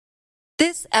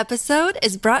This episode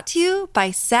is brought to you by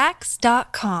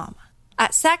Sax.com.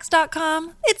 At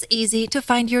Sax.com, it's easy to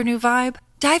find your new vibe.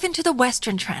 Dive into the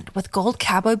Western trend with gold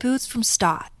cowboy boots from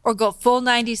Stott, or go full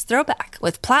 90s throwback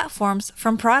with platforms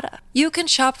from Prada. You can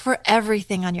shop for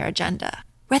everything on your agenda,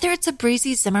 whether it's a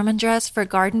breezy Zimmermann dress for a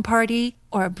garden party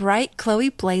or a bright Chloe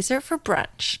blazer for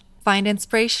brunch. Find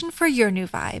inspiration for your new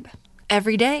vibe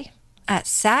every day at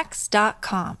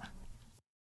Sax.com.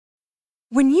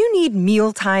 When you need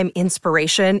mealtime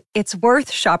inspiration, it's worth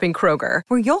shopping Kroger,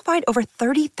 where you'll find over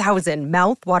 30,000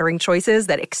 mouth-watering choices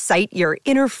that excite your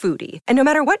inner foodie. And no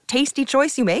matter what tasty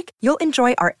choice you make, you'll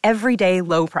enjoy our everyday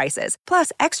low prices,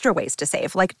 plus extra ways to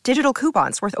save, like digital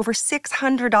coupons worth over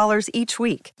 $600 each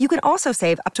week. You can also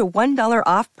save up to $1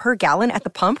 off per gallon at the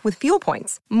pump with fuel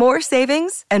points. More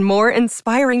savings and more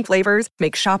inspiring flavors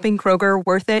make shopping Kroger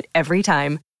worth it every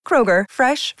time. Kroger,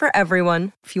 fresh for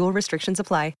everyone. Fuel restrictions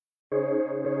apply.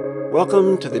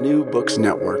 Welcome to the New Books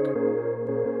Network.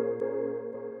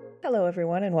 Hello,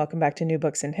 everyone, and welcome back to New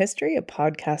Books in History, a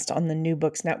podcast on the New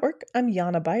Books Network. I'm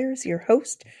Jana Byers, your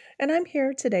host, and I'm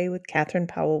here today with Catherine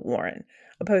Powell-Warren,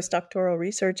 a postdoctoral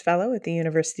research fellow at the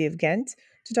University of Ghent,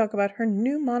 to talk about her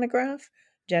new monograph,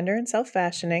 Gender and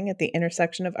Self-Fashioning at the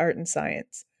Intersection of Art and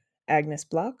Science, Agnes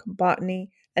Bloch,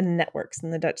 Botany, and Networks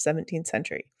in the Dutch 17th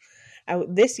Century.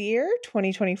 Out this year,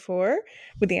 2024,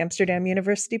 with the Amsterdam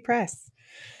University Press.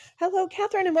 Hello,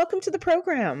 Catherine, and welcome to the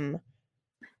program.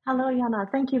 Hello, Jana.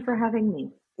 Thank you for having me.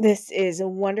 This is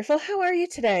wonderful. How are you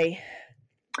today?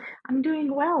 I'm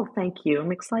doing well, thank you.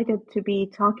 I'm excited to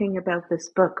be talking about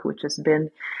this book, which has been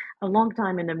a long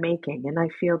time in the making, and I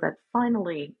feel that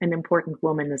finally an important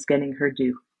woman is getting her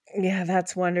due. Yeah,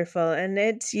 that's wonderful. And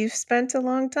you've spent a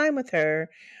long time with her.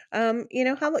 How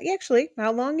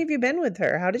long have you been with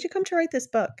her? How did you come to write this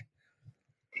book?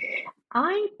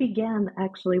 I began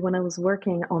actually when I was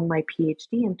working on my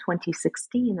PhD in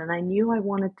 2016, and I knew I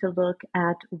wanted to look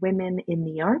at women in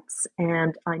the arts,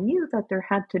 and I knew that there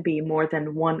had to be more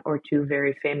than one or two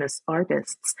very famous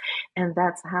artists. And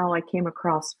that's how I came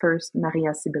across first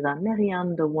Maria Sibylla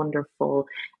Merian, the wonderful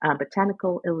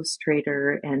botanical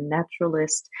illustrator and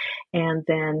naturalist, and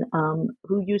then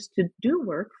who used to do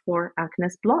work for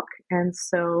Agnes Bloch. And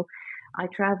so I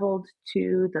traveled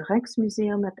to the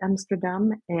Rijksmuseum at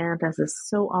Amsterdam, and as is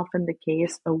so often the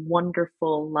case, a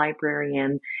wonderful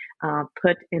librarian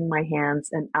put in my hands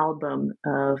an album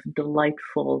of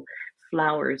delightful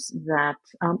flowers that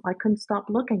I couldn't stop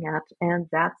looking at, and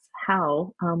that's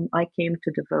how I came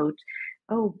to devote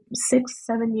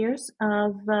 6-7 years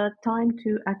of time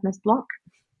to Agnes Bloch.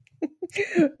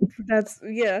 That's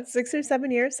 6 or 7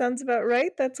 years sounds about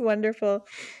right. That's wonderful.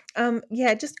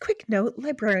 Just quick note,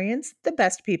 librarians, the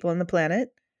best people on the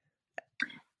planet.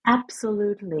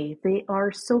 Absolutely. They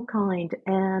are so kind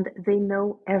and they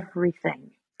know everything.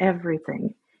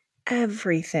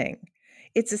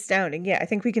 It's astounding. Yeah, I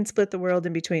think we can split the world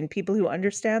in between people who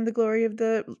understand the glory of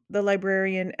the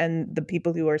librarian and the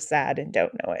people who are sad and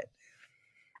don't know it.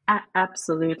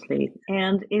 Absolutely.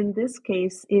 And in this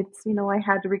case, it's, I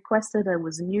had requested, I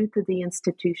was new to the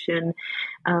institution.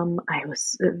 I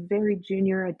was very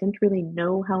junior. I didn't really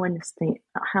know how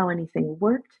anything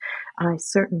worked. I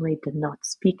certainly did not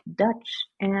speak Dutch.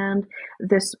 And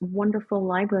this wonderful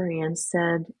librarian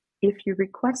said, if you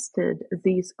requested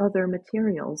these other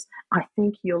materials, I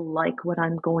think you'll like what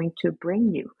I'm going to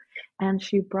bring you. And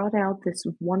she brought out this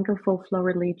wonderful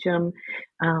florilegium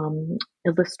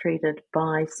illustrated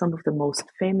by some of the most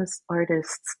famous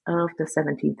artists of the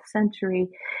 17th century.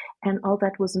 And all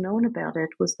that was known about it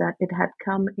was that it had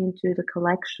come into the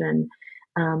collection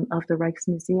of the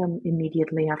Rijksmuseum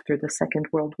immediately after the Second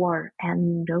World War,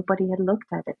 and nobody had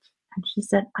looked at it. And she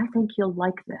said, I think you'll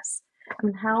like this. I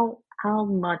mean, how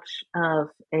much of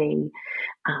a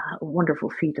wonderful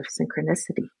feat of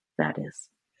synchronicity that is.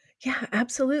 Yeah,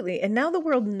 absolutely. And now the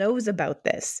world knows about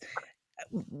this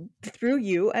through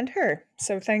you and her.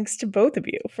 So thanks to both of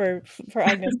you for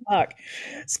Agnes Bloch.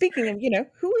 Speaking of,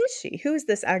 who is she? Who is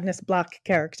this Agnes Bloch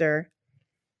character?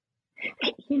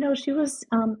 She was,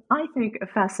 I think, a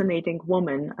fascinating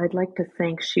woman. I'd like to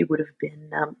think she would have been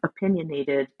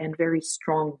opinionated and very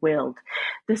strong-willed.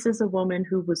 This is a woman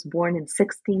who was born in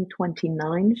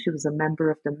 1629. She was a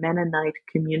member of the Mennonite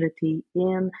community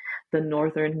in the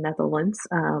northern Netherlands.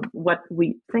 What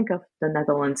we think of the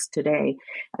Netherlands today,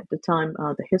 at the time,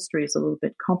 the history is a little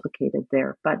bit complicated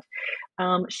there. But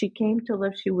she came to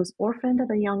live, she was orphaned at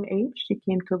a young age. She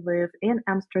came to live in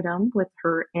Amsterdam with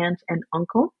her aunt and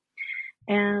uncle.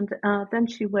 And then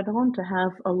she went on to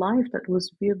have a life that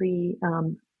was really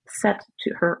set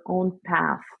to her own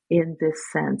path in this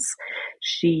sense.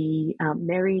 She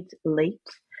married late.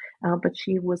 but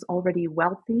she was already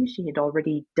wealthy. She had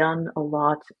already done a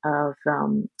lot of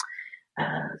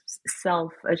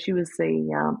uh, she was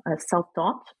a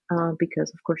self-taught because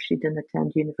of course she didn't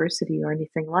attend university or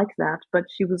anything like that, but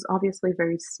she was obviously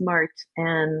very smart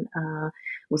and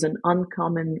was an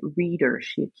uncommon reader.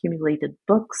 She accumulated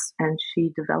books and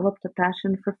she developed a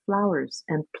passion for flowers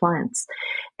and plants.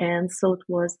 And so it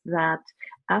was that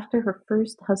after her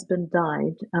first husband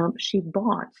died, she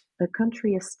bought a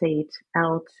country estate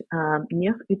out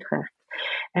near Utrecht,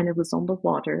 and it was on the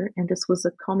water. And this was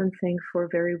a common thing for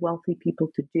very wealthy people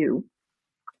to do.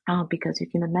 Because you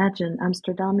can imagine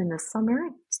Amsterdam in the summer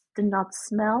did not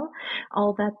smell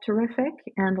all that terrific,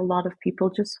 and a lot of people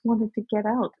just wanted to get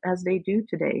out, as they do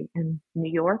today. In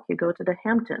New York, you go to the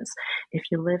Hamptons. If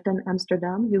you lived in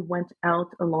Amsterdam, you went out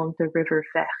along the River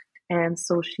Vecht. And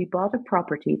so she bought a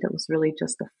property that was really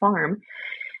just a farm,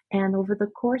 and over the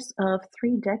course of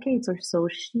 3 decades or so,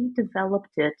 she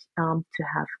developed it to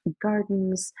have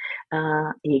gardens,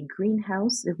 a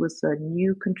greenhouse. It was a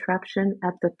new contraption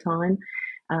at the time.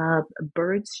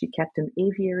 Birds, she kept an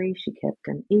aviary, she kept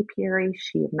an apiary,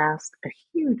 she amassed a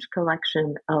huge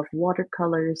collection of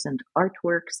watercolors and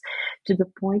artworks, to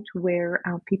the point where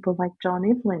people like John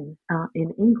Evelyn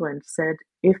in England said,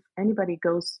 if anybody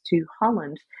goes to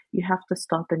Holland, you have to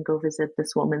stop and go visit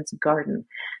this woman's garden.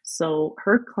 So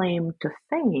her claim to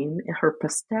fame, her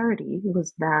posterity,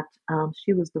 was that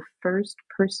she was the first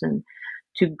person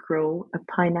to grow a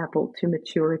pineapple to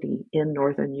maturity in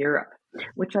Northern Europe,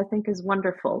 which I think is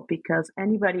wonderful, because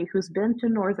anybody who's been to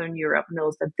Northern Europe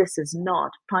knows that this is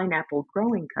not pineapple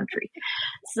growing country.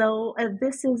 So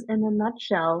this is, in a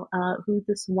nutshell, who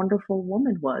this wonderful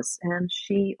woman was. And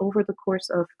she, over the course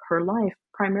of her life,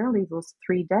 primarily those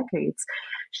 3 decades,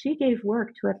 she gave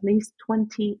work to at least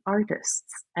 20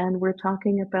 artists. And we're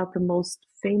talking about the most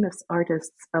famous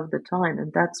artists of the time.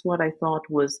 And that's what I thought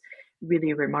was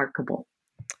really remarkable.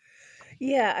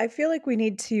 Yeah, I feel like we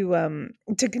need to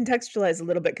contextualize a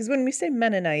little bit, because when we say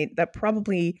Mennonite, that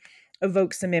probably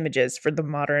evokes some images for the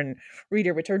modern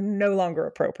reader, which are no longer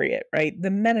appropriate, right? The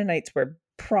Mennonites were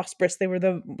prosperous; they were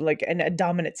a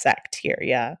dominant sect here.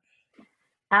 Yeah.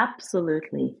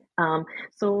 Absolutely.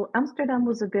 So Amsterdam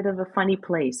was a bit of a funny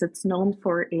place. It's known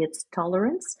for its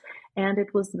tolerance, and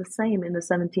it was the same in the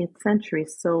 17th century.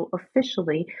 So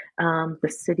officially, the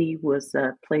city was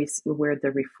a place where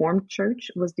the Reformed Church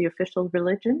was the official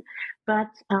religion, but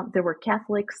there were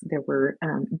Catholics, there were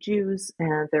Jews,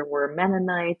 and there were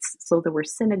Mennonites. So there were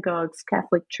synagogues,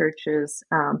 Catholic churches,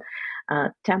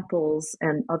 temples,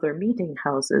 and other meeting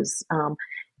houses.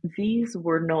 These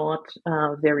were not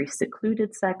very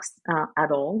secluded sects at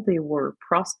all. They were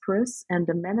prosperous, and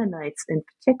the Mennonites in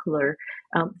particular,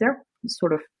 their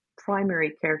sort of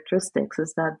primary characteristics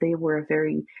is that they were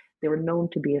known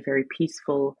to be a very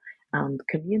peaceful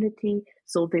community.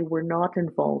 So they were not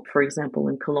involved, for example,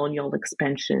 in colonial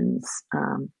expansions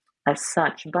as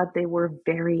such, but they were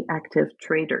very active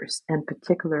traders, and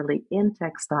particularly in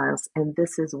textiles. And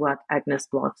this is what Agnes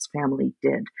Bloch's family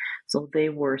did. So they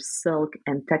were silk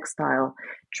and textile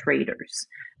traders.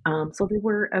 So they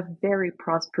were a very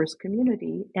prosperous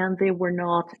community, and they were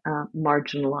not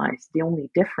marginalized. The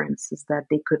only difference is that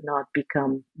they could not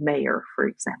become mayor, for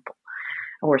example,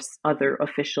 or other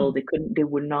official. They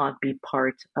would not be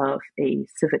part of a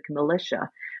civic militia,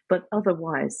 but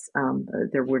otherwise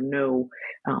there were no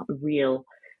real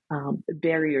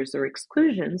barriers or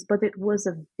exclusions. But it was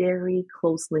a very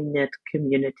closely knit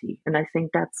community, and I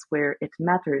think that's where it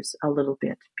matters a little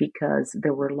bit, because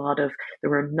there were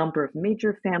a number of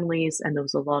major families, and there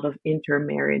was a lot of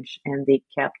intermarriage, and they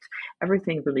kept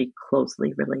everything really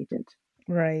closely related.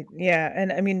 Right. Yeah.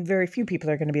 And I mean, very few people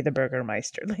are going to be the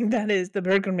Burgermeister. The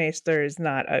Burgermeister is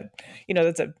not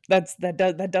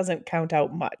that doesn't count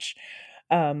out much.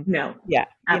 No, yeah.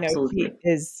 absolutely.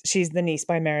 She's the niece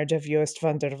by marriage of Joost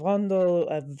van der Vondel,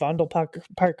 of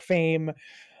Vondelpark fame.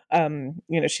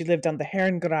 She lived on the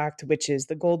Herengracht, which is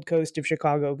the Gold Coast of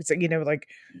Chicago. So,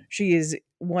 she is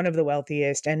one of the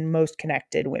wealthiest and most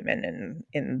connected women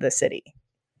in the city.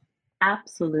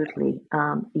 Absolutely.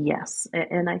 Yes.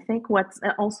 And I think what's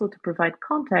also, to provide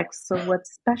context, so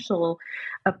what's special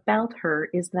about her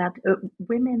is that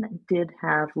women did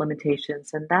have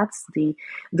limitations. And that's the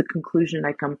conclusion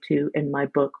I come to in my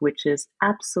book, which is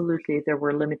absolutely there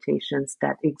were limitations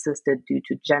that existed due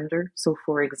to gender. So,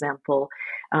 for example,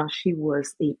 she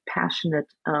was a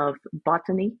passionate of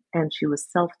botany, and she was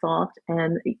self-taught,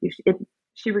 and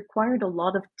she required a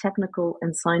lot of technical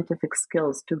and scientific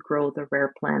skills to grow the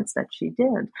rare plants that she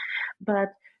did. But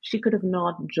she could have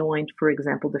not joined, for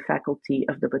example, the faculty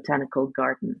of the botanical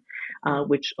garden,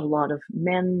 which a lot of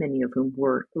men, many of whom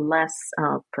were less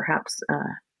perhaps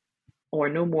or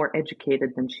no more educated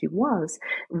than she was,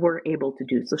 were able to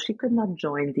do. So she could not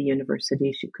join the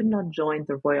university. She could not join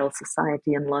the Royal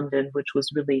Society in London, which was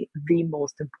really the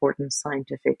most important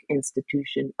scientific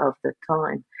institution of the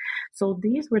time. So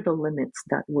these were the limits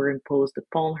that were imposed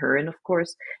upon her. And of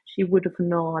course, she would have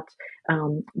not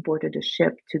boarded a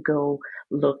ship to go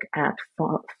look at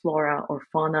flora or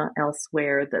fauna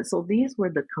elsewhere. So these were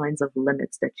the kinds of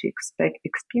limits that she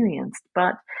experienced.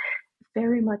 But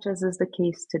very much as is the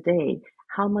case today,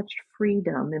 how much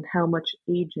freedom and how much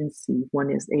agency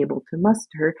one is able to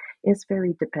muster is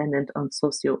very dependent on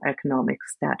socioeconomic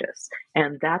status.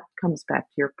 And that comes back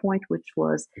to your point, which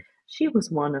was she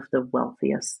was one of the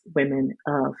wealthiest women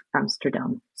of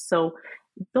Amsterdam. So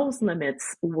those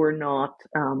limits were not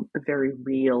very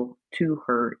real to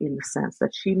her, in the sense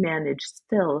that she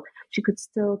could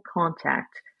still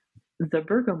contact the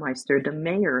Burgermeister, the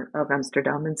mayor of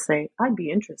Amsterdam, and say, I'd be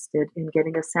interested in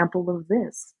getting a sample of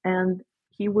this. And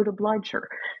he would oblige her.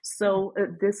 So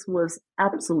this was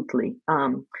absolutely,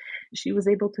 she was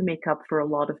able to make up for a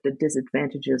lot of the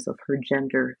disadvantages of her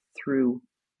gender through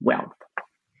wealth.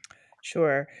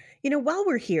 Sure. While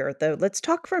we're here, though, let's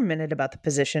talk for a minute about the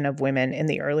position of women in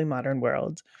the early modern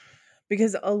world.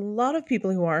 Because a lot of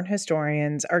people who aren't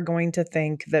historians are going to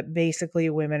think that basically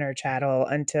women are chattel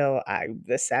until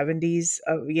the 70s,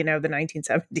 the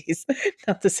 1970s,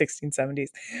 not the 1670s.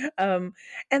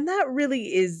 And that really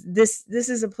is, this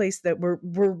is a place that we're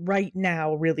right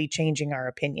now really changing our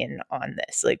opinion on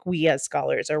this. Like, we as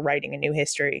scholars are writing a new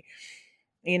history.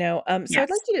 So Yes. I'd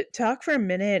like you to talk for a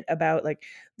minute about, like,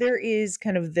 there is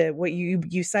kind of what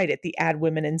you cited, the add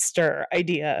women and stir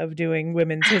idea of doing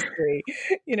women's history,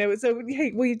 so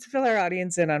hey, will you fill our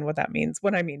audience in on what that means,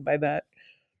 what I mean by that?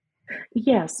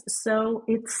 Yes, so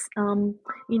it's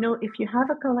if you have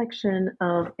a collection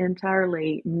of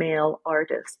entirely male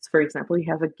artists, for example,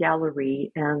 you have a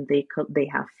gallery and they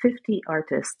have 50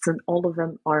 artists and all of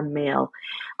them are male.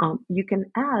 You can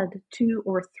add 2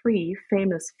 or 3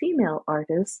 famous female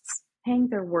artists, hang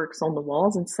their works on the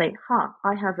walls, and say, "Ha,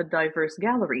 I have a diverse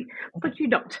gallery." But you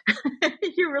don't.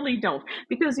 You really don't,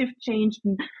 because you've changed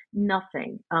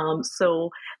nothing.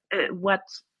 What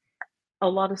a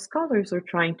lot of scholars are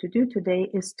trying to do today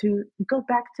is to go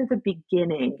back to the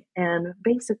beginning. And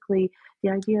basically, the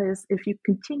idea is, if you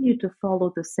continue to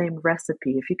follow the same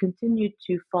recipe, if you continue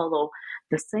to follow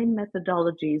the same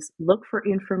methodologies, look for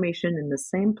information in the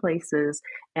same places,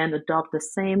 and adopt the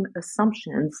same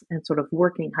assumptions and sort of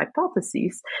working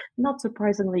hypotheses, not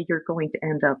surprisingly, you're going to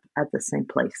end up at the same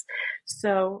place.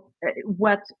 So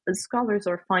what scholars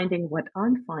are finding, what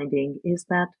I'm finding, is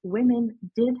that women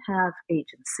did have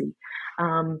agency.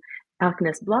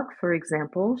 Agnes, for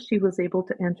example, she was able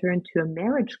to enter into a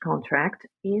marriage contract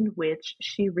in which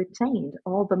she retained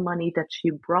all the money that she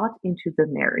brought into the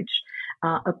marriage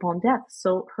upon death.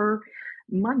 So her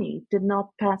money did not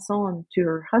pass on to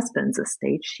her husband's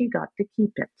estate. She got to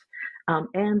keep it.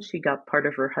 And she got part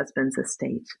of her husband's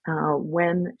estate.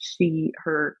 When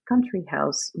her country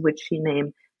house, which she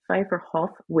named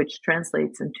Vijverhof, which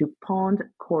translates into pond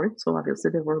court, so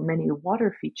obviously there were many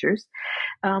water features,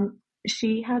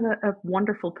 she had a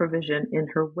wonderful provision in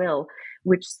her will,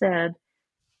 which said,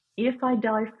 if I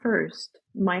die first,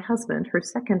 my husband, her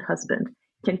second husband,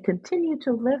 can continue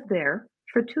to live there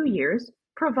for 2 years,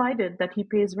 provided that he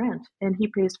pays rent and he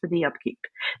pays for the upkeep.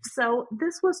 So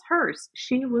this was hers.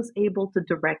 She was able to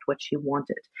direct what she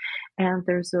wanted. And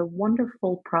there's a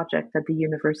wonderful project at the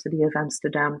University of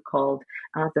Amsterdam called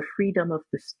The Freedom of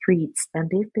the Streets.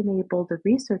 And the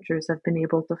researchers have been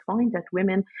able to find that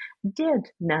women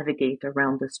did navigate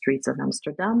around the streets of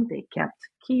Amsterdam. They kept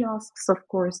kiosks, of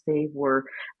course. They were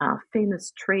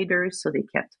famous traders, so they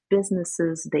kept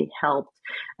businesses, they helped,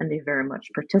 and they very much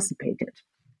participated.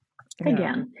 Yeah.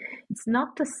 Again, it's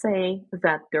not to say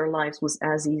that their lives was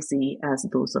as easy as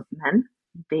those of men.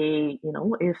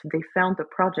 If they found the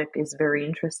project is very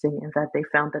interesting in that they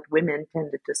found that women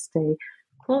tended to stay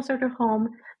closer to home.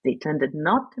 They tended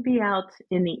not to be out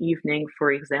in the evening,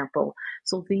 for example.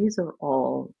 So these are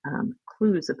all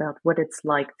clues about what it's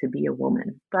like to be a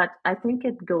woman. But I think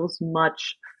it goes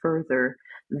much further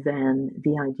than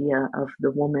the idea of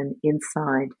the woman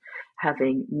inside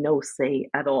having no say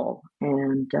at all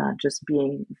and just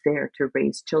being there to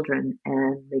raise children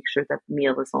and make sure that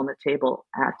meal is on the table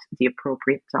at the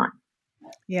appropriate time.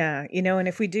 Yeah, and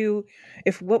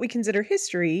if what we consider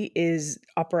history is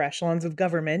upper echelons of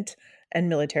government and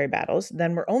military battles,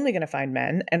 then we're only going to find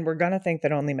men, and we're going to think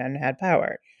that only men had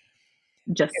power.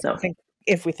 Just so.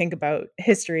 If we think about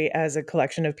history as a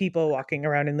collection of people walking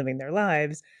around and living their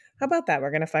lives, how about that?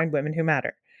 We're going to find women who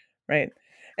matter, right?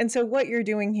 And so what you're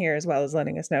doing here, as well as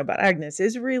letting us know about Agnes,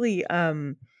 is really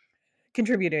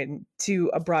contributing to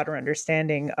a broader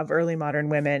understanding of early modern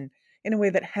women in a way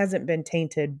that hasn't been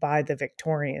tainted by the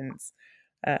Victorians.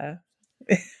 Uh,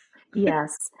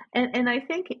 Yes, and I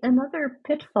think another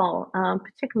pitfall,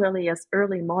 particularly as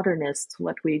early modernists,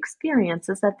 what we experience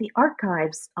is that the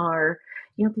archives are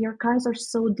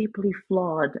so deeply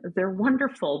flawed. They're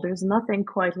wonderful. There's nothing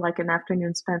quite like an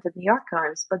afternoon spent in the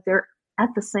archives, but they're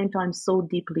at the same time so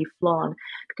deeply flawed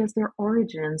because their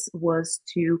origins was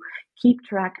to keep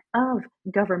track of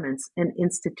governments and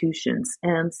institutions.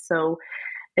 And so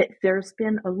there's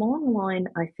been a long line,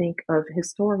 I think, of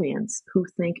historians who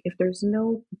think if there's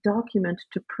no document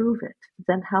to prove it,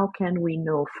 then how can we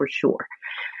know for sure?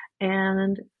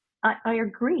 And I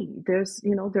agree. There's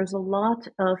a lot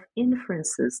of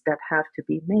inferences that have to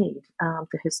be made.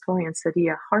 The historian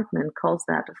Saidiya Hartman calls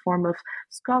that a form of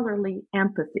scholarly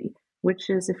empathy, which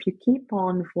is if you keep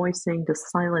on voicing the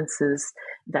silences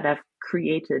that have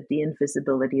created the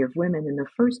invisibility of women in the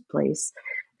first place,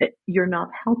 you're not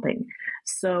helping.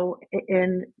 So,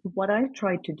 in what I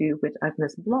tried to do with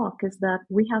Agnes Block is that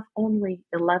we have only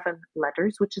 11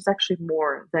 letters, which is actually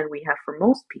more than we have for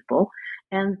most people,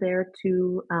 and they're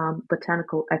to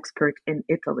botanical expert in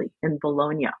Italy, in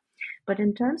Bologna. But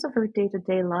in terms of her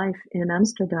day-to-day life in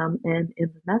Amsterdam and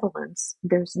in the Netherlands,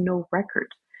 there's no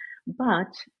record.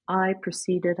 But I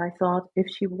thought if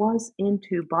she was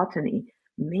into botany,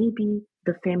 maybe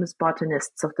the famous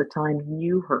botanists of the time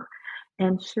knew her.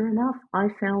 And sure enough, I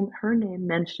found her name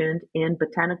mentioned in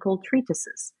botanical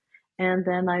treatises. And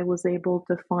then I was able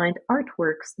to find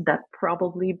artworks that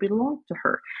probably belonged to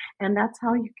her. And that's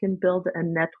how you can build a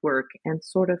network and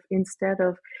sort of, instead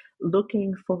of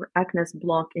looking for Agnes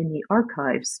Block in the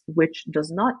archives, which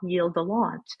does not yield a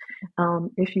lot,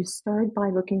 if you start by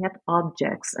looking at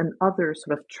objects and other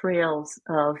sort of trails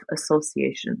of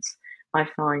associations, I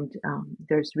find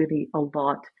there's really a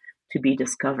lot to be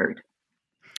discovered.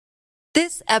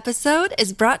 This episode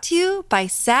is brought to you by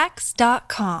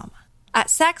Saks.com. At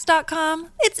Saks.com,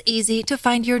 it's easy to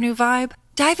find your new vibe.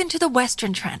 Dive into the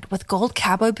Western trend with gold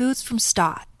cowboy boots from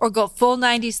Stott, or go full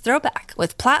 90s throwback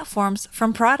with platforms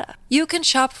from Prada. You can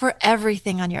shop for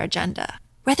everything on your agenda,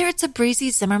 whether it's a breezy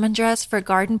Zimmermann dress for a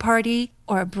garden party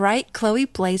or a bright Chloe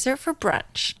blazer for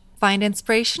brunch. Find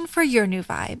inspiration for your new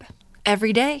vibe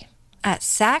every day at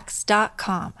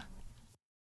Saks.com.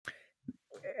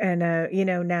 And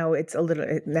now it's a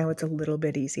little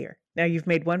bit easier. Now you've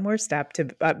made one more step to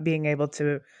being able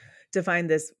to find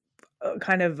this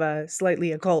kind of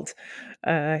slightly occult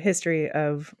history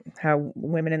of how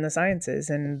women in the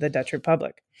sciences in the Dutch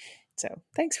Republic. So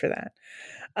thanks for that.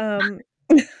 Why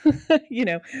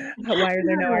are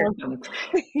there no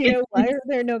why are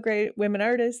there no great women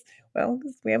artists? Well,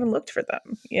 'cause we haven't looked for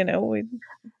them.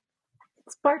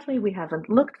 It's partly we haven't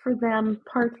looked for them,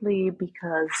 partly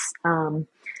because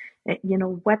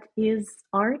what is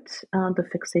art? The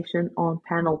fixation on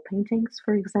panel paintings,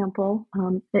 for example.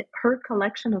 Her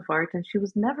collection of art, and she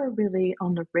was never really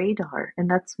on the radar, and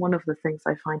that's one of the things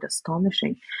I find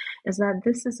astonishing, is that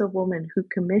this is a woman who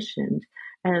commissioned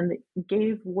and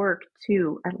gave work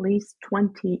to at least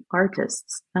 20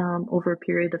 artists over a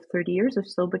period of 30 years or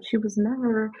so, but she was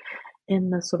never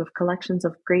in the sort of collections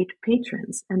of great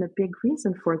patrons. And a big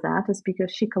reason for that is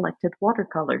because she collected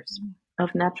watercolors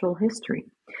of natural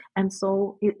history. And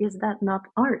so is that not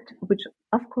art? Which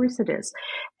of course it is.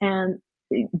 And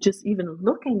just even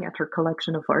looking at her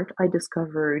collection of art, I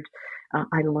discovered,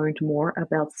 I learned more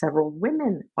about several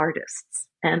women artists.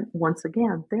 And once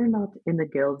again, they're not in the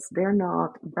guilds. They're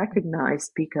not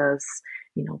recognized because,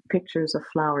 pictures of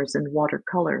flowers in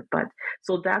watercolor. But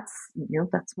so that's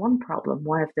one problem.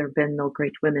 Why have there been no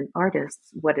great women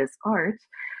artists? What is art?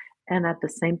 And at the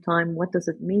same time, what does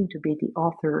it mean to be the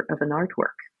author of an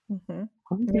artwork?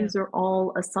 Mm-hmm. These are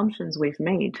all assumptions we've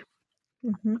made.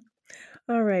 Mm-hmm.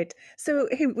 All right. So,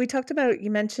 hey,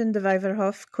 you mentioned the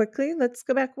Vijverhof quickly. Let's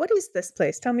go back. What is this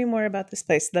place? Tell me more about this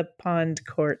place, the Pond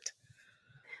Court.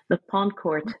 The Pond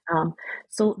Court.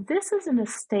 So this is an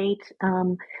estate.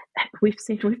 We've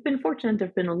been fortunate.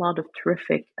 There've been a lot of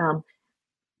terrific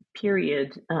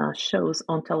period shows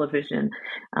on television.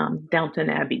 Downton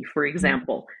Abbey, for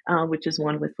example, which is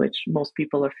one with which most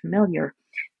people are familiar.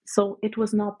 So it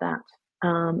was not that.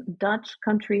 Dutch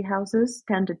country houses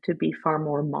tended to be far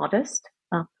more modest.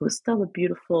 It was still a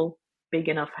beautiful, big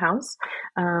enough house,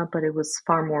 but it was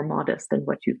far more modest than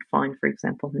what you'd find, for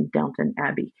example, in Downton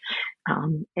Abbey.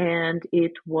 And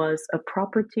it was a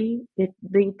property.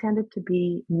 They tended to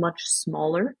be much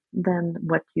smaller than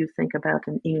what you think about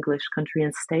an English country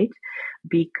and state,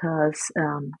 because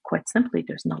quite simply,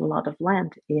 there's not a lot of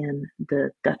land in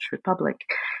the Dutch Republic.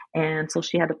 And so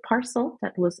she had a parcel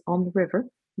that was on the river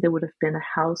There would have been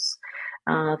a house.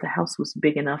 The house was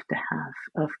big enough to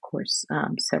have, of course,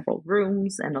 several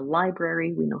rooms and a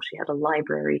library. We know she had a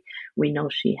library. We know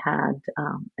she had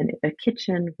a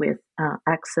kitchen with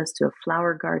access to a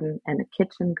flower garden and a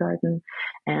kitchen garden,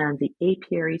 and the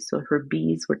apiary, so her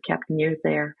bees were kept near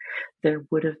there. There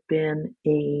would have been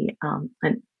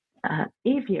an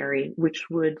aviary, which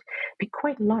would be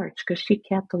quite large because she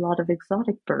kept a lot of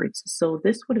exotic birds. So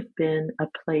this would have been a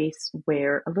place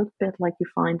where, a little bit like you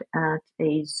find at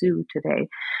a zoo today.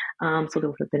 So there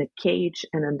would have been a cage,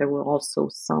 and then there were also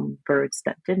some birds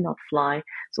that did not fly.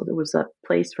 So there was a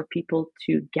place for people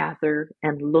to gather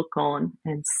and look on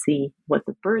and see what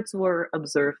the birds were,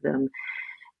 observe them.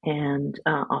 And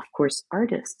of course,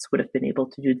 artists would have been able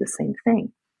to do the same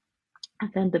thing.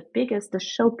 And then the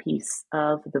showpiece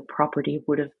of the property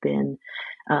would have been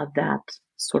that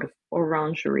sort of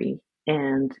orangery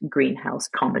and greenhouse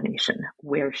combination,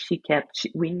 where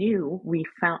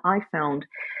I found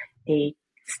a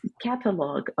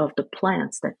catalog of the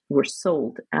plants that were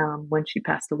sold when she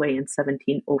passed away in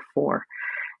 1704.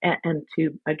 And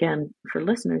again, for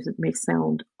listeners, it may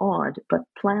sound odd, but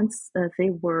plants, they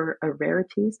were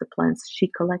rarities. The plants she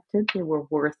collected, they were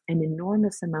worth an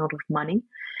enormous amount of money.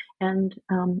 And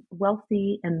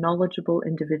wealthy and knowledgeable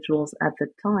individuals at the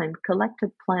time collected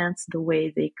plants the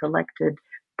way they collected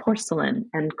porcelain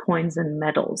and coins and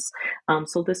medals.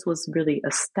 So this was really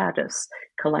a status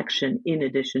collection in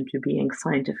addition to being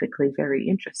scientifically very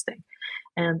interesting.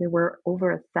 And there were over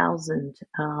 1,000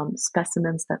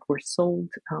 specimens that were sold,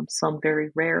 some very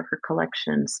rare. Her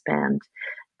collection spanned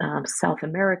South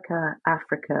America,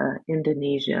 Africa,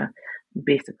 Indonesia,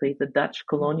 basically the Dutch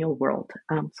colonial world.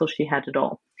 So she had it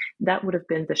all. That would have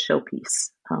been the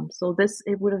showpiece.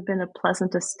 It would have been a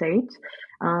pleasant estate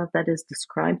that is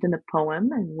described in a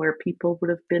poem, and where people would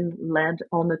have been led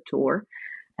on a tour.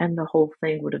 And the whole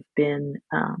thing would have been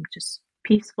just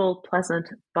peaceful, pleasant,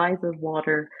 by the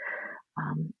water.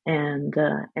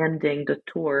 Ending the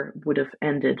tour would have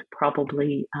ended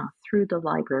probably through the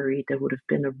library. There would have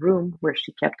been a room where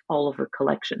she kept all of her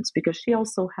collections, because she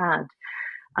also had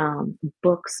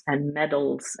books and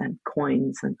medals and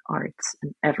coins and arts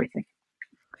and everything.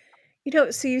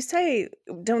 So you say,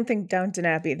 don't think Downton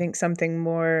Abbey, think something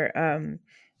more,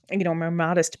 more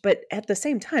modest. But at the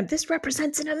same time, this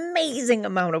represents an amazing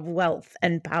amount of wealth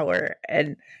and power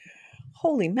and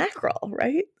holy mackerel,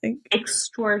 right?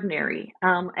 Extraordinary.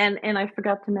 And I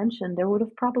forgot to mention, there would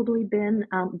have probably been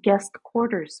guest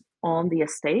quarters on the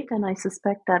estate, and I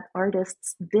suspect that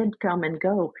artists did come and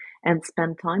go and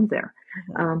spend time there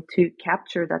to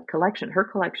capture that collection. Her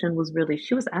collection was really,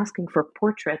 she was asking for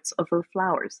portraits of her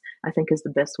flowers, I think is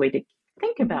the best way to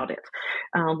think about it,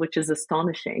 which is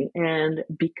astonishing. And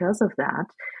because of that,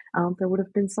 there would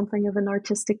have been something of an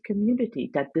artistic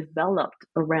community that developed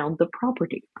around the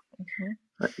property,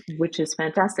 which is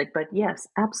fantastic. But yes,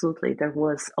 absolutely, there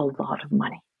was a lot of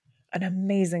money. An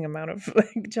amazing amount of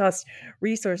just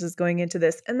resources going into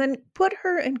this. And then put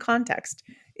her in context.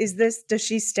 Does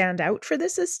she stand out for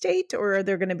this estate, or are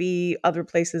there going to be other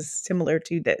places similar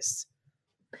to this?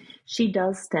 She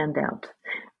does stand out.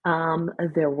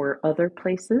 There were other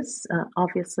places,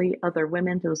 obviously other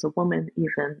women. There was a woman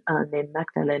even named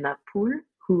Magdalena Poole,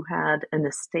 who had an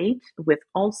estate with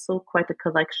also quite a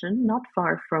collection, not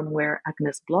far from where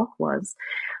Agnes Bloch was.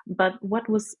 But what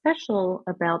was special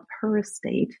about her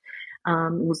estate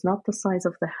was not the size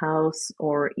of the house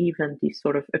or even the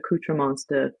sort of accoutrements,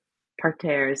 the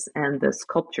parterres and the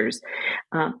sculptures,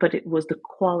 but it was the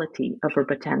quality of her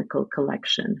botanical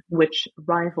collection, which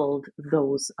rivaled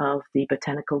those of the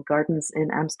botanical gardens in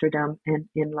Amsterdam and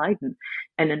in Leiden.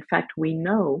 And in fact, we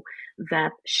know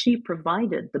that she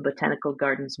provided the botanical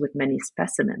gardens with many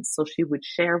specimens, so she would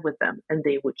share with them and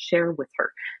they would share with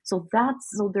her. So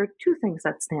there are two things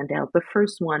that stand out. The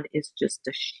first one is just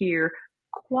the sheer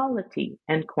quality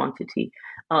and quantity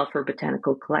of her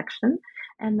botanical collection.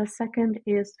 And the second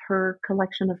is her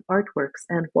collection of artworks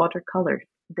and watercolor.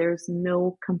 There's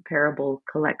no comparable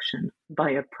collection by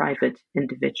a private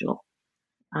individual.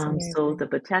 So the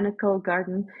Botanical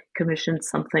Garden commissioned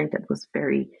something that was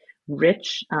very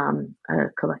rich, a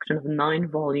collection of 9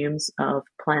 volumes of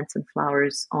plants and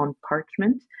flowers on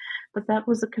parchment. But that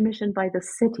was a commission by the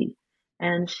city.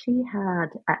 And she had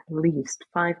at least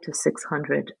 500 to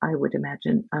 600, I would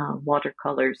imagine,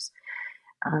 watercolors.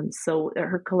 So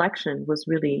her collection was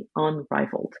really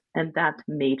unrivaled, and that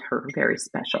made her very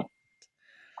special.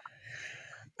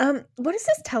 What does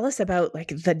this tell us about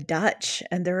the Dutch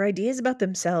and their ideas about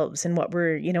themselves and what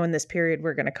we're, in this period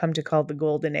we're going to come to call the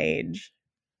Golden Age?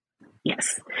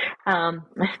 Yes.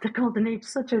 The Golden Age,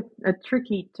 such a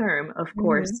tricky term, of Mm-hmm.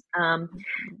 course.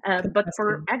 But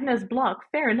for Contested. Agnes Block,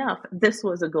 fair enough, this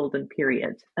was a golden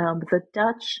period. The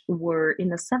Dutch were, in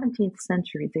the 17th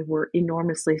century, they were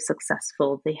enormously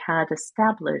successful. They had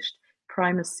established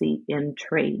primacy in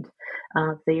trade.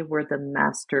 They were the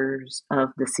masters of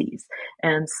the seas.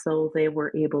 And so they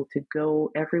were able to go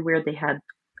everywhere. They had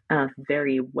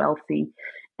very wealthy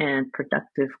and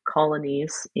productive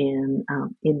colonies in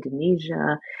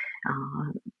Indonesia,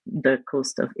 the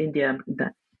coast of India,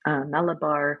 the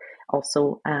Malabar,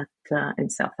 also in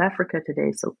South Africa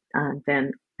today. So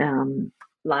then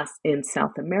last in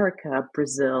South America,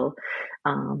 Brazil,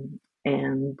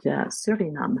 and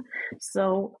Suriname.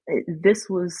 So this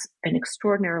was an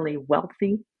extraordinarily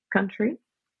wealthy country.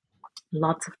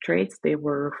 Lots of trades. They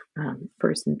were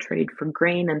first in trade for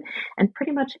grain, and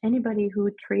pretty much anybody who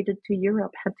traded to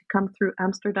Europe had to come through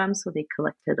Amsterdam, so they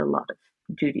collected a lot of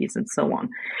duties and so on.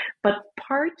 But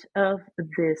part of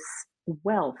this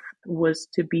wealth was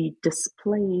to be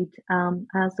displayed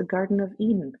as the Garden of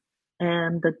Eden.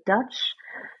 And the Dutch,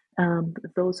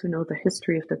 those who know the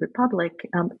history of the Republic,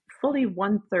 fully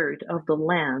 1/3 of the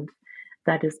land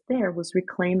that is there was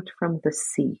reclaimed from the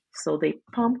sea. So they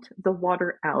pumped the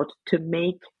water out to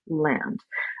make land.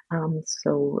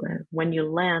 So when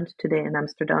you land today in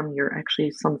Amsterdam, you're actually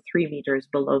some 3 meters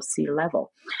below sea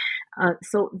level.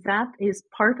 So that is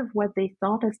part of what they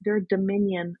thought as their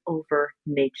dominion over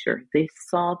nature. They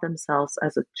saw themselves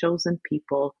as a chosen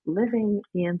people living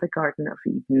in the Garden of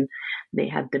Eden. They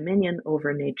had dominion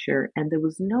over nature, and there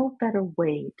was no better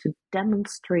way to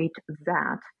demonstrate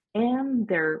that and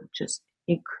their just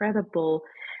incredible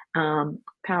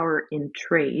power in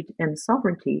trade and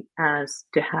sovereignty as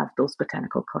to have those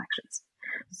botanical collections.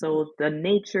 So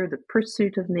the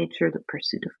pursuit of nature, the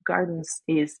pursuit of gardens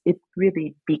it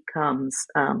really becomes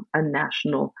a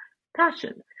national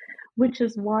passion, which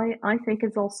is why I think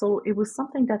it was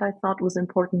something that I thought was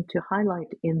important to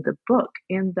highlight in the book,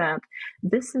 in that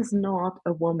this is not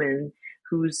a woman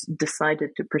who's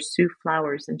decided to pursue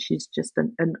flowers and she's just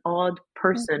an odd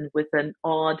person with an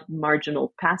odd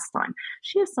marginal pastime.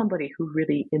 She is somebody who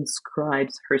really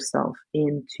inscribes herself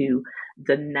into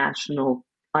the national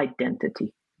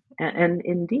identity. And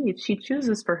indeed, she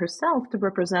chooses for herself to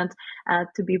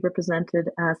be represented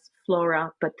as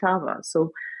Flora Batava.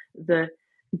 So the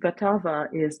Batava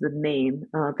is the name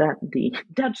that the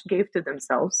Dutch gave to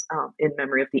themselves in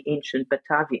memory of the ancient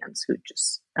Batavians who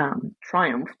just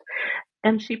triumphed.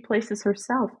 And she places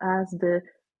herself as the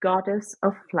goddess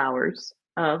of flowers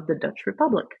of the Dutch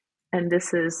Republic. And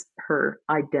this is her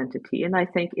identity. And I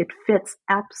think it fits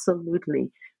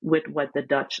absolutely with what the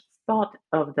Dutch thought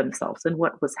of themselves and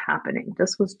what was happening.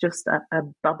 This was just a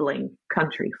bubbling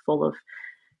country full of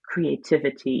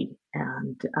creativity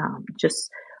and just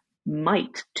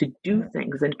might to do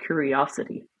things and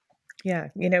curiosity. Yeah,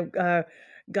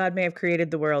 God may have created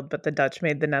the world, but the Dutch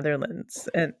made the Netherlands,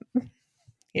 and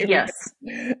here we Yes.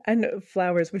 go. And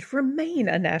flowers, which remain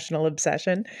a national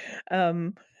obsession.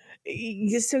 So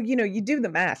you do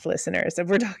the math, listeners. If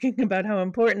we're talking about how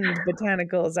important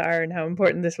botanicals are and how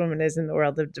important this woman is in the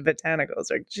world of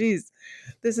botanicals, like, geez,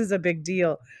 this is a big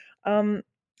deal. And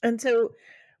so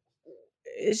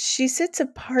she sits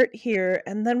apart here,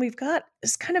 and then we've got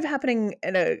it's kind of happening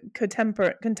in a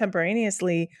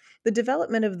contemporaneously the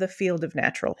development of the field of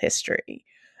natural history.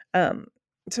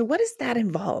 So what does that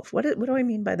involve? What do I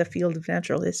mean by the field of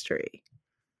natural history?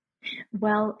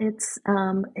 Well, it's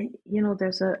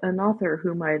there's an author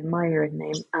whom I admire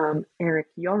named Eric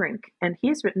Jorink, and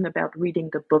he's written about reading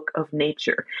the book of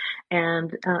nature,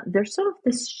 and there's sort of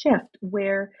this shift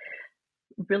where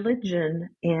religion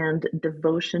and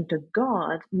devotion to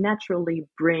God naturally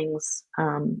brings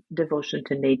devotion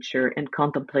to nature and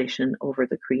contemplation over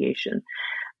the creation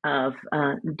of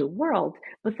the world.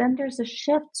 But then there's a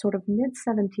shift, sort of mid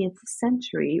 17th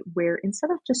century, where instead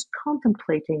of just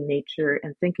contemplating nature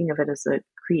and thinking of it as a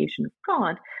creation of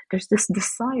God, there's this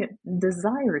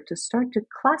desire to start to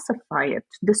classify it,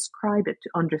 to describe it, to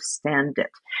understand it.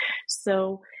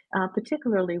 So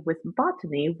particularly with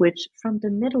botany, which from the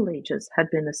Middle Ages had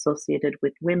been associated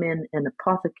with women and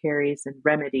apothecaries and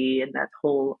remedy and that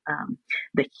whole,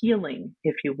 the healing,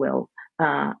 if you will,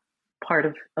 part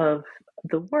of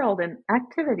the world and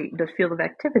activity, the field of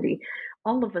activity,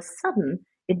 all of a sudden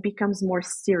it becomes more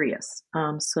serious.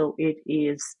 So it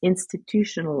is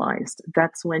institutionalized.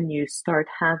 That's when you start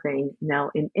having,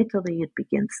 now in Italy, it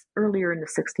begins earlier in the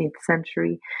 16th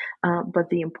century, but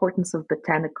the importance of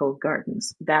botanical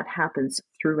gardens, that happens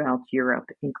throughout Europe,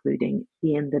 including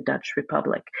in the Dutch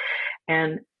Republic.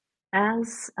 And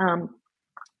as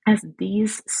as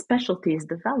these specialties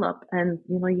develop, and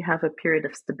you have a period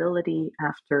of stability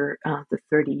after the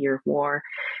 30-year war,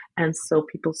 and so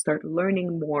people start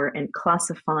learning more and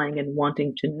classifying and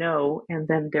wanting to know. And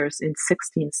then there's, in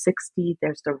 1660,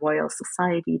 there's the Royal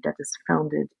Society that is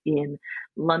founded in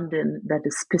London that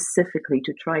is specifically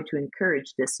to try to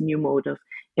encourage this new mode of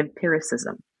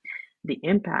empiricism. The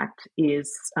impact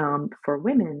is, for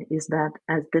women, is that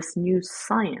as this new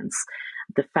science,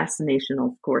 the fascination,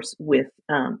 of course, with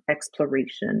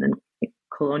exploration and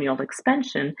colonial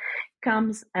expansion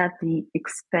comes at the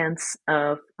expense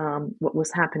of what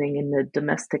was happening in the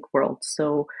domestic world.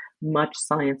 So much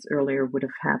science earlier would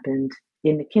have happened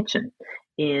in the kitchen,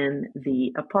 in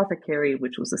the apothecary,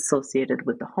 which was associated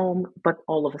with the home, but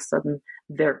all of a sudden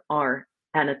there are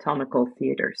anatomical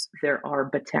theaters, there are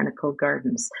botanical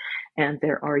gardens, and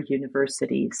there are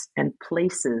universities and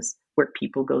places where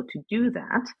people go to do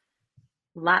that.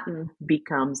 Latin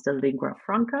becomes the lingua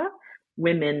franca.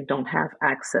 Women don't have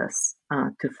access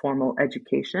to formal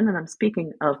education. And I'm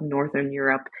speaking of Northern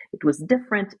Europe. It was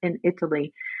different in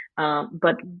Italy,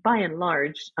 but by and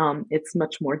large, it's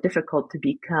much more difficult to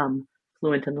become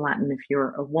fluent in Latin if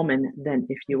you're a woman than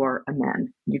if you are a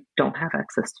man. You don't have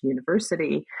access to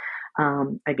university,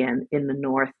 again, in the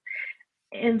North.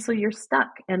 And so you're stuck,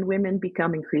 and women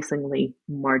become increasingly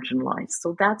marginalized.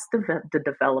 So that's the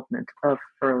development of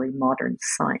early modern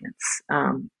science,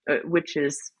 which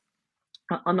is,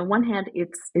 on the one hand,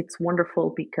 it's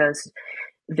wonderful because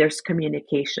there's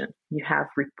communication. You have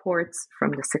reports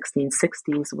from the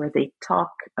 1660s where they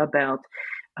talk about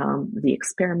the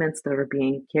experiments that are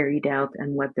being carried out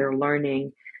and what they're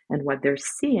learning and what they're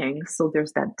seeing. So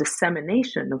there's that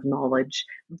dissemination of knowledge,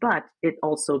 but it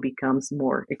also becomes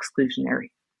more exclusionary.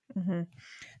 Mm-hmm.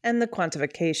 And the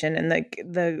quantification and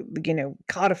the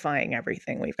codifying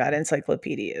everything. We've got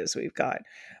encyclopedias, we've got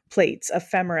plates.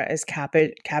 Ephemera is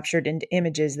captured into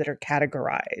images that are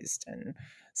categorized and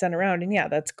sent around. And yeah,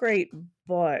 that's great,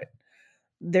 but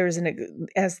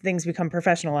as things become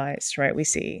professionalized, right? We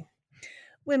see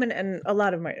women and a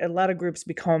lot of groups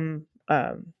become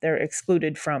they're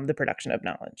excluded from the production of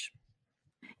knowledge.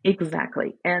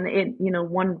 Exactly. And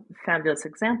one fabulous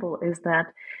example is that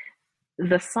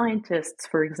the scientists,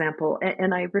 for example,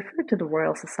 and I refer to the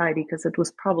Royal Society because it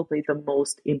was probably the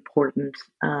most important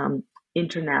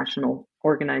international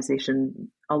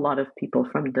organization. A lot of people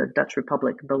from the Dutch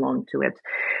Republic belong to it.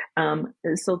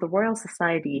 So the Royal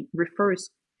Society refers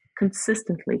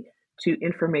consistently to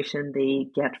information they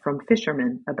get from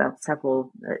fishermen about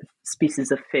several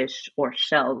species of fish or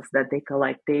shells that they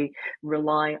collect. They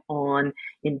rely on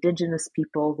indigenous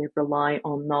people, they rely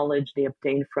on knowledge they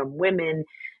obtain from women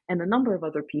and a number of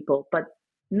other people, but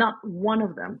not one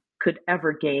of them could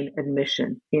ever gain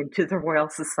admission into the Royal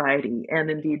Society. And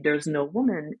indeed, there's no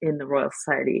woman in the Royal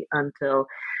Society until,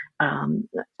 I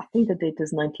think the date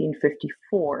is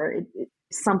 1954,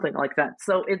 something like that.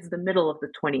 So it's the middle of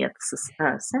the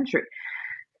 20th century.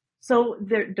 So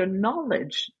the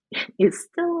knowledge is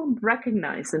still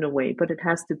recognized in a way, but it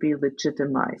has to be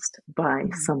legitimized by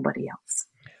somebody else.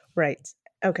 Right.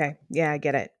 Okay. Yeah, I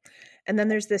get it. And then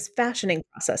there's this fashioning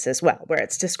process as well, where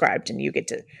it's described and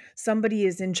somebody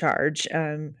is in charge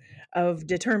of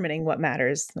determining what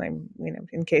matters.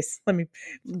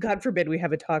 God forbid we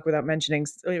have a talk without mentioning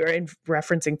or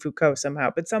referencing Foucault somehow,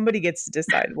 but somebody gets to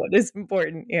decide what is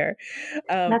important here.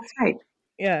 That's right.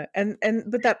 Yeah.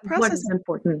 But that process. What is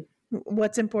important?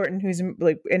 What's important,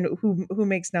 and who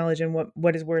makes knowledge, and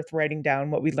what is worth writing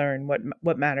down, what we learn,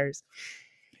 what matters.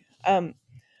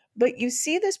 But you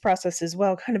see this process as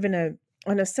well, kind of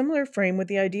on a similar frame with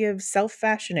the idea of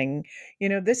self-fashioning.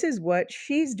 This is what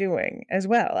she's doing as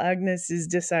well. Agnes is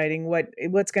deciding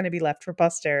what's going to be left for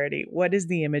posterity. What is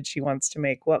the image she wants to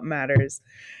make? What matters?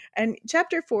 And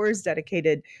chapter 4 is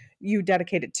dedicated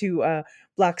to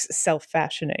Bloch's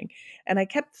self-fashioning. And I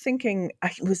kept thinking,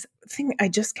 I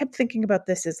just kept thinking about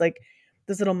this as like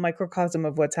this little microcosm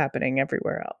of what's happening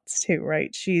everywhere else too,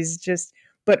 right?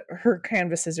 But her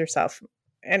canvas is herself.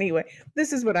 Anyway,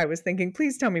 this is what I was thinking.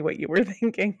 Please tell me what you were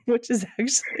thinking, which is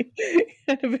actually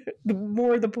kind of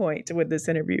more the point with this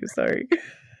interview. Sorry.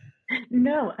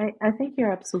 No, I think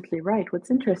you're absolutely right. What's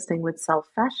interesting with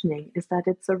self-fashioning is that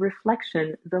it's a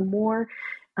reflection. The more,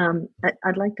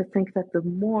 I'd like to think that the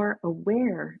more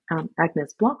aware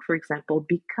Agnes Bloch, for example,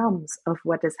 becomes of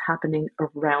what is happening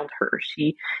around her.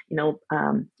 She,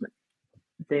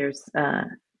 there's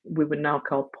we would now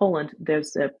call Poland.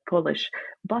 There's a Polish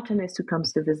botanist who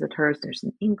comes to visit her. There's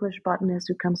an English botanist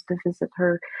who comes to visit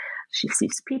her. She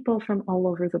sees people from all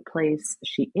over the place.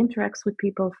 She interacts with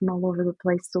people from all over the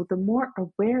place. So the more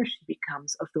aware she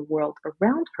becomes of the world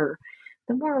around her,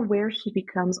 the more aware she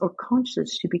becomes or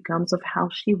conscious she becomes of how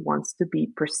she wants to be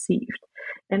perceived.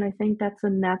 And I think that's a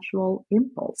natural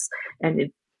impulse. And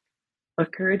it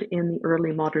occurred in the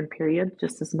early modern period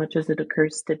just as much as it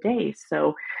occurs today.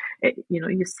 So,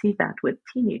 you see that with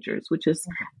teenagers, which is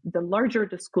the larger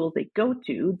the school they go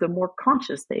to, the more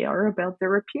conscious they are about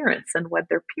their appearance and what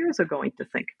their peers are going to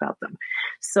think about them.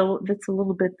 So that's a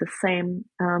little bit the same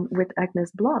with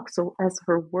Agnes Block. So as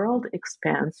her world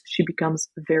expands, she becomes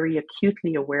very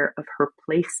acutely aware of her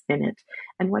place in it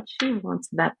and what she wants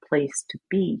that place to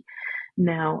be.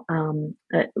 Now,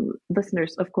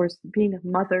 listeners, of course, being a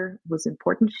mother was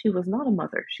important. She was not a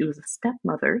mother. She was a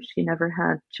stepmother. She never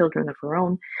had children of her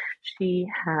own. She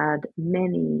had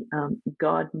many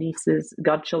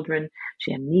godchildren.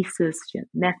 She had nieces, she had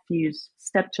nephews,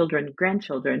 stepchildren,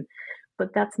 grandchildren.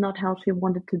 But that's not how she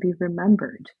wanted to be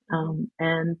remembered.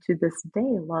 And to this day,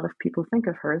 a lot of people think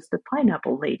of her as the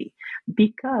Pineapple Lady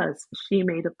because she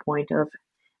made a point of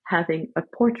having a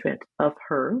portrait of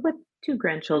her with two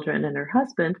grandchildren and her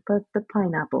husband, but the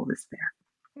pineapple is there.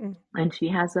 And she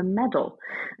has a medal.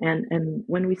 And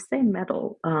when we say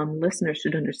medal, listeners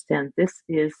should understand this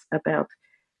is about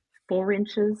 4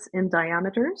 inches in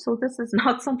diameter. So this is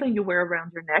not something you wear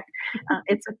around your neck.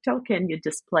 It's a token you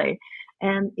display.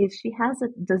 And if she has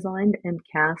it designed and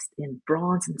cast in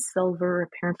bronze and silver,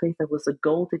 apparently there was a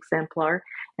gold exemplar.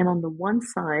 And on the one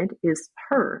side is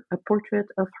a portrait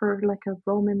of her like a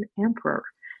Roman emperor.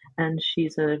 And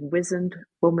she's a wizened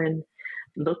woman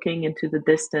looking into the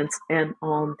distance. And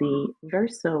on the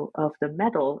verso of the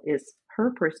medal is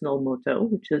her personal motto,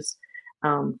 which is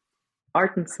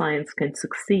art and science can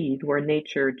succeed where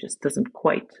nature just doesn't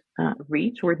quite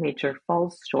reach, where nature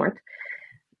falls short.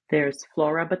 There's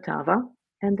Flora Batava,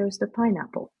 and there's the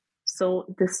pineapple. So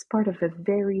this is part of a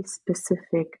very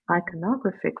specific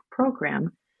iconographic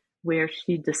program where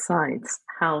she decides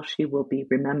how she will be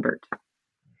remembered.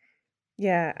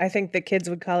 Yeah, I think the kids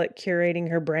would call it curating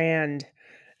her brand,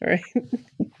 right?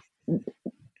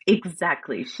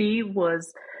 Exactly. She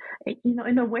was,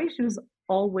 in a way, she was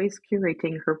always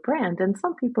curating her brand. And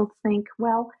some people think,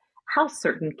 well, how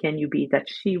certain can you be that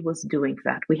she was doing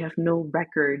that? We have no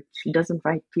record. She doesn't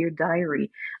write Dear Diary.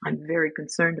 I'm very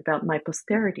concerned about my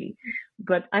posterity.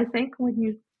 But I think when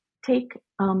you take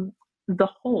the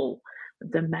whole,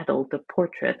 the medal, the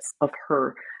portraits of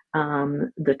her,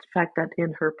 the fact that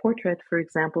in her portrait, for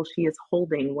example, she is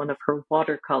holding one of her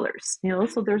watercolors.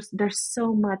 So there's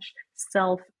so much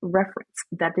self-reference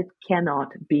that it cannot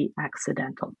be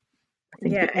accidental. I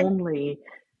think Yeah, the only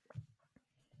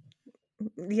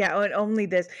and only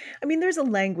this. I mean, there's a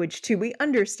language too. We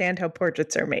understand how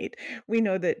portraits are made. We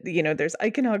know that there's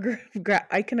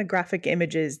iconographic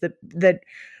images that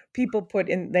people put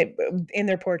in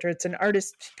their portraits and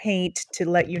artists paint to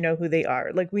let you know who they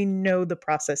are. Like, we know the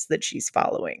process that she's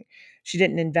following. She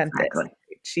didn't invent this.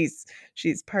 exactly.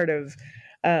 She's part of.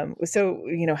 So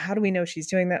how do we know she's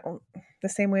doing that? Well, the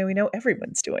same way we know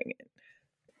everyone's doing it.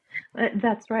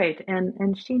 That's right.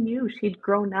 And she knew she'd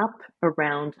grown up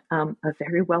around a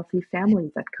very wealthy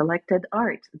family that collected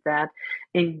art, that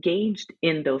engaged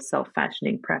in those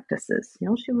self-fashioning practices.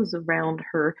 She was around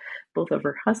both of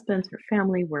her husbands, her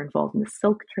family were involved in the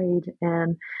silk trade.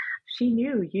 And she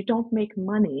knew you don't make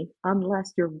money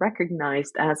unless you're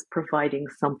recognized as providing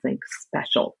something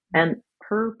special. And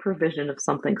her provision of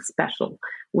something special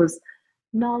was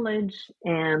knowledge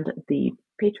and the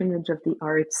patronage of the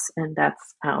arts, and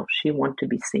that's how she wanted to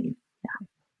be seen.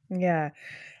 Yeah.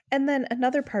 And then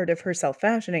another part of her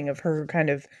self-fashioning, of her kind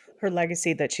of her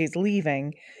legacy that she's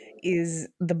leaving, is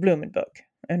the Blumen book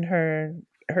and her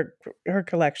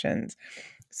collections.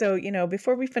 So,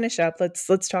 before we finish up,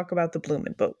 let's talk about the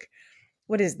Blumen book.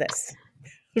 What is this?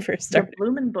 For The starters.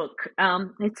 Blumen book.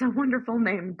 It's a wonderful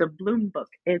name. The Bloom book.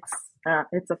 It's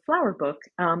a flower book.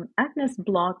 Agnes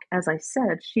Block, as I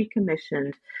said, she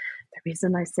commissioned. The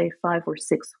reason I say 500 or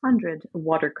 600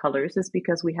 watercolors is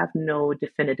because we have no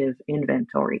definitive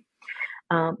inventory.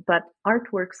 But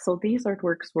artworks, so these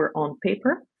artworks were on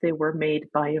paper. They were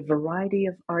made by a variety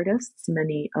of artists.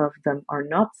 Many of them are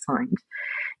not signed.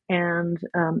 And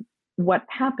what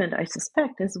happened, I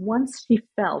suspect, is once she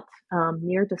felt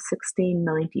near the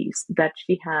 1690s that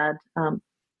she had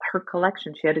her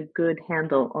collection, she had a good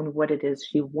handle on what it is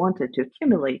she wanted to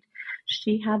accumulate,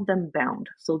 she had them bound.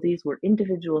 So these were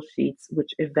individual sheets which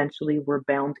eventually were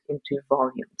bound into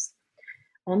volumes.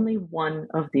 Only one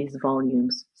of these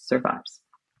volumes survives.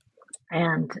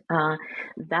 And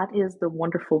that is the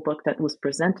wonderful book that was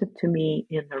presented to me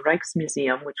in the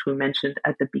Rijksmuseum, which we mentioned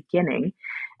at the beginning.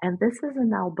 And this is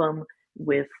an album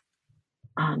with,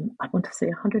 I want to say,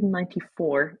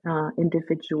 194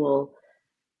 individual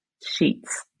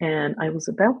sheets. And I was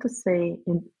about to say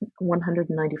in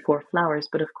 194 flowers,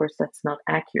 but of course that's not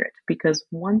accurate, because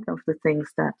one of the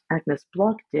things that Agnes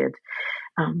Block did,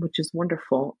 which is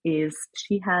wonderful, is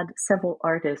she had several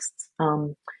artists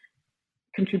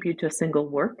contribute to a single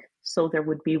work. So there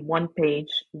would be one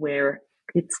page where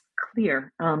it's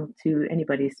clear to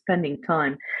anybody spending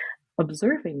time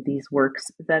observing these works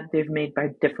that they've made by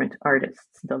different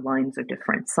artists. The lines are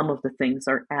different. Some of the things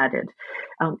are added.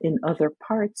 In other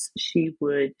parts, she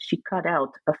cut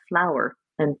out a flower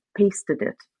and pasted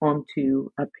it onto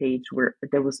a page where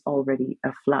there was already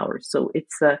a flower. So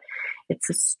it's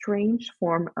a strange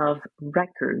form of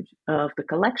record of the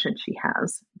collection she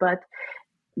has, but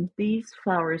these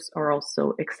flowers are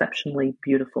also exceptionally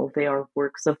beautiful. They are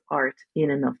works of art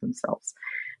in and of themselves.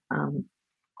 Um,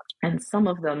 and some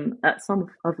of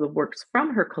the works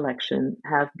from her collection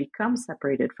have become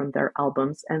separated from their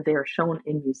albums, and they are shown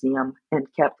in museum and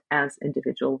kept as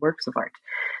individual works of art.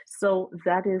 So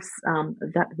that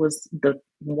was the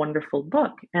wonderful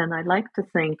book. And I like to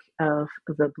think of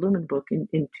the Blumen book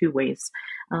in two ways.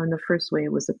 The first way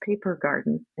was a paper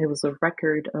garden. It was a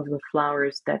record of the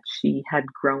flowers that she had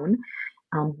grown,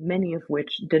 many of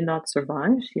which did not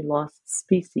survive. She lost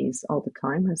species all the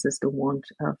time, as is the wont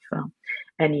of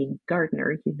any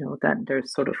gardener. You know that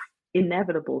there's sort of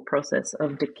inevitable process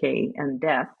of decay and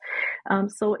death.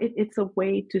 So it's a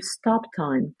way to stop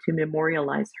time, to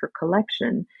memorialize her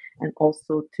collection, and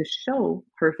also to show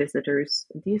her visitors,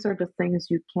 these are the things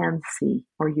you can see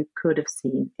or you could have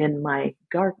seen in my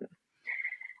garden.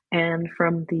 And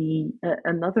from the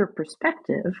another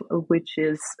perspective, which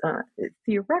is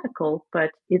theoretical,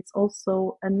 but it's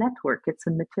also a network. It's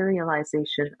a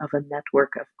materialization of a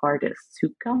network of artists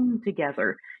who come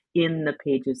together in the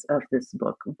pages of this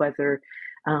book, whether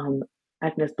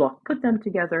Agnes Block put them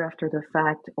together after the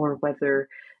fact, or whether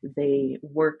they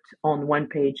worked on one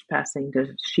page, passing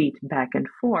the sheet back and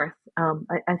forth.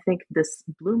 I think this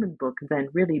Blumen book then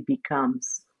really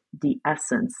becomes the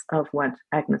essence of what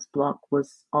Agnes Block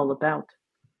was all about.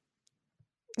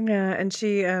 Yeah, and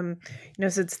she, so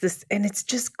it's this, and it's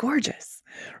just gorgeous,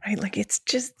 right? Like it's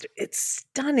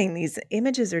stunning. These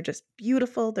images are just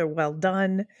beautiful. They're well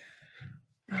done.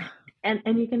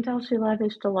 And you can tell she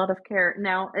lavished a lot of care.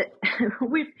 Now,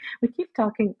 we keep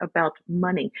talking about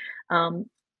money.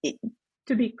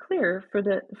 To be clear for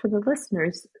the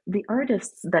listeners, the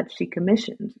artists that she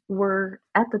commissioned were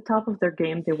at the top of their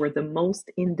game. They were the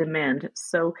most in demand,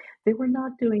 so they were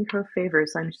not doing her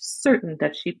favors. I'm certain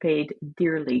that she paid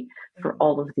dearly for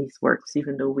all of these works,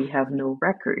 even though we have no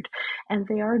record. And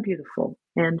they are beautiful.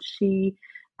 And she,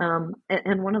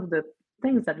 and one of the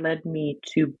things that led me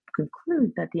to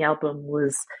conclude that the album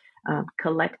was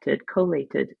collated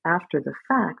after the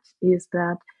fact is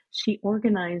that she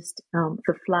organized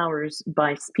the flowers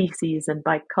by species and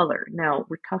by color. Now,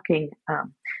 we're talking,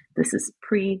 this is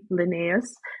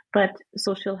pre-Linnaeus, but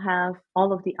so she'll have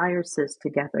all of the irises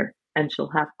together, and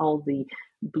she'll have all the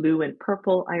blue and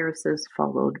purple irises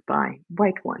followed by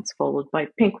white ones, followed by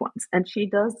pink ones. And she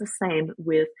does the same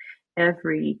with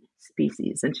every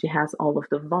species, and she has all of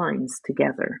the vines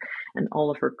together and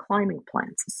all of her climbing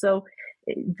plants. So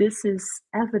this is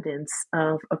evidence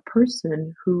of a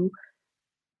person who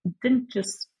didn't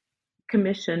just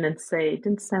commission and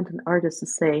didn't send an artist to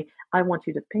say, I want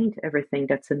you to paint everything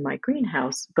that's in my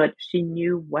greenhouse, but she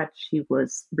knew what she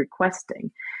was requesting.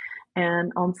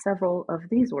 And on several of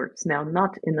these works, now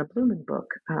not in the Blumen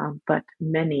book, but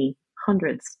many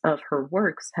hundreds of her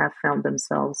works have found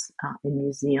themselves in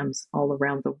museums all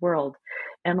around the world.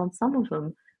 And on some of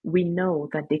them, we know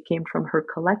that they came from her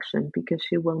collection because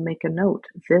she will make a note.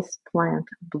 This plant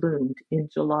bloomed in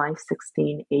July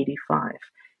 1685.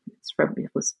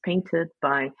 It was painted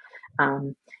by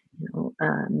Marianne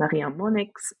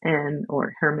Monix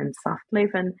or Herman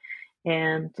Saftleven.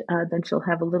 And then she'll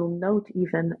have a little note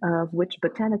even of which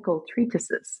botanical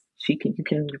treatises you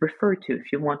can refer to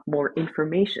if you want more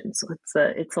information. So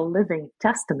it's a living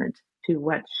testament to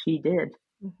what she did.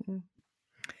 Mm-hmm.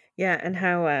 Yeah, and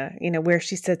how where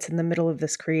she sits in the middle of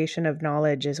this creation of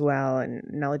knowledge as well, and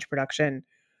knowledge production.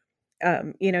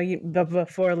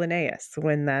 Before Linnaeus,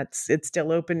 when it's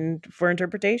still open for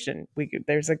interpretation.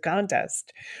 There's a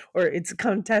contest, or it's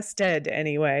contested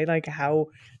anyway. Like how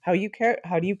do you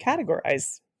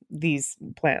categorize these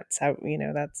plants? How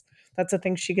that's a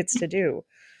thing she gets to do.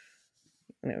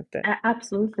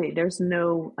 Absolutely, there's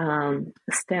no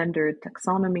standard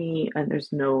taxonomy, and there's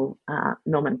no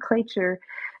nomenclature.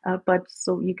 But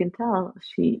so you can tell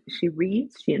she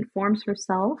reads, she informs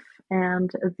herself,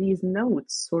 and these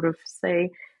notes sort of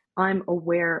say, I'm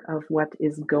aware of what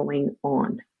is going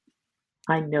on.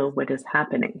 I know what is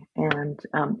happening. And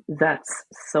that's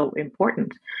so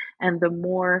important. And the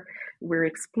more we're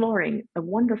exploring, a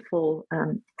wonderful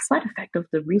side effect of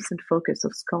the recent focus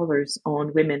of scholars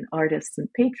on women artists and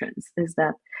patrons is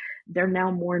that there are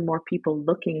now more and more people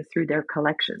looking through their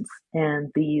collections.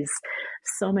 And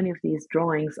so many of these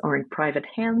drawings are in private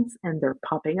hands and they're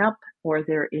popping up, or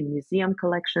they're in museum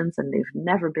collections and they've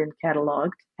never been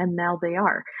cataloged, and now they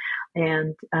are.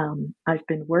 And I've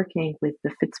been working with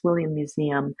the Fitzwilliam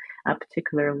Museum,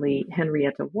 particularly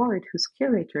Henrietta Ward, who's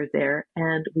curator there,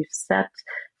 and we've set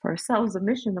for ourselves a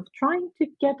mission of trying to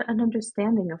get an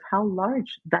understanding of how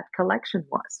large that collection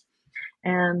was.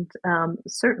 And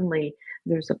certainly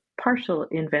there's a partial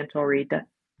inventory that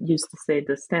used to say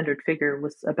the standard figure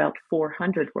was about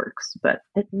 400 works, but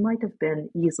it might have been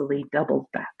easily double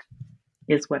that,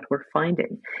 is what we're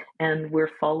finding. And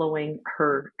we're following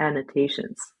her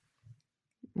annotations.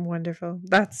 Wonderful.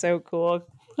 That's so cool.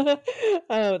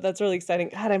 Oh, that's really exciting.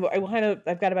 God,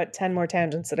 I've got about 10 more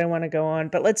tangents that I want to go on,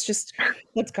 but let's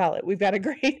call it. We've got a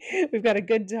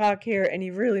good talk here. And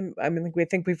we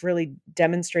think we've really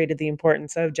demonstrated the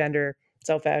importance of gender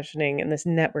self-fashioning and this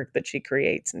network that she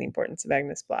creates and the importance of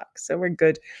Agnes Block. So we're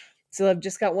good. So I've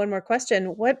just got one more question.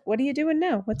 What are you doing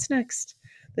now? What's next?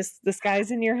 This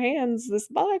guy's in your hands, this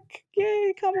book.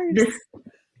 Yay, covers.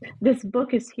 This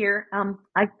book is here.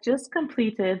 I just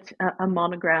completed a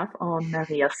monograph on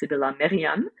Maria Sibylla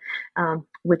Merian,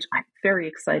 which I'm very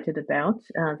excited about.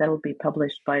 That'll be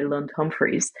published by Lund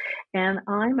Humphreys. And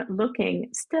I'm looking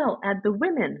still at the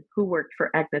women who worked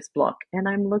for Agnes Block. And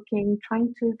I'm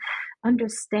trying to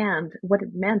understand what it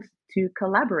meant to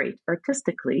collaborate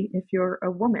artistically if you're a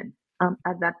woman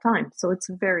at that time. So it's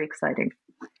very exciting.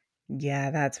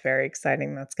 Yeah, that's very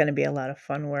exciting. That's going to be a lot of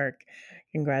fun work.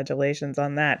 Congratulations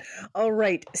on that. All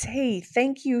right. Hey,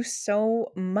 thank you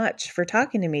so much for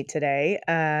talking to me today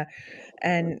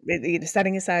and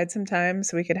setting aside some time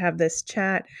so we could have this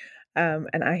chat.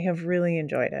 And I have really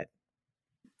enjoyed it.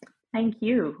 Thank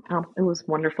you. It was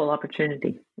a wonderful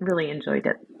opportunity. Really enjoyed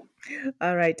it.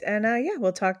 All right. And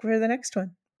we'll talk for the next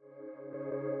one.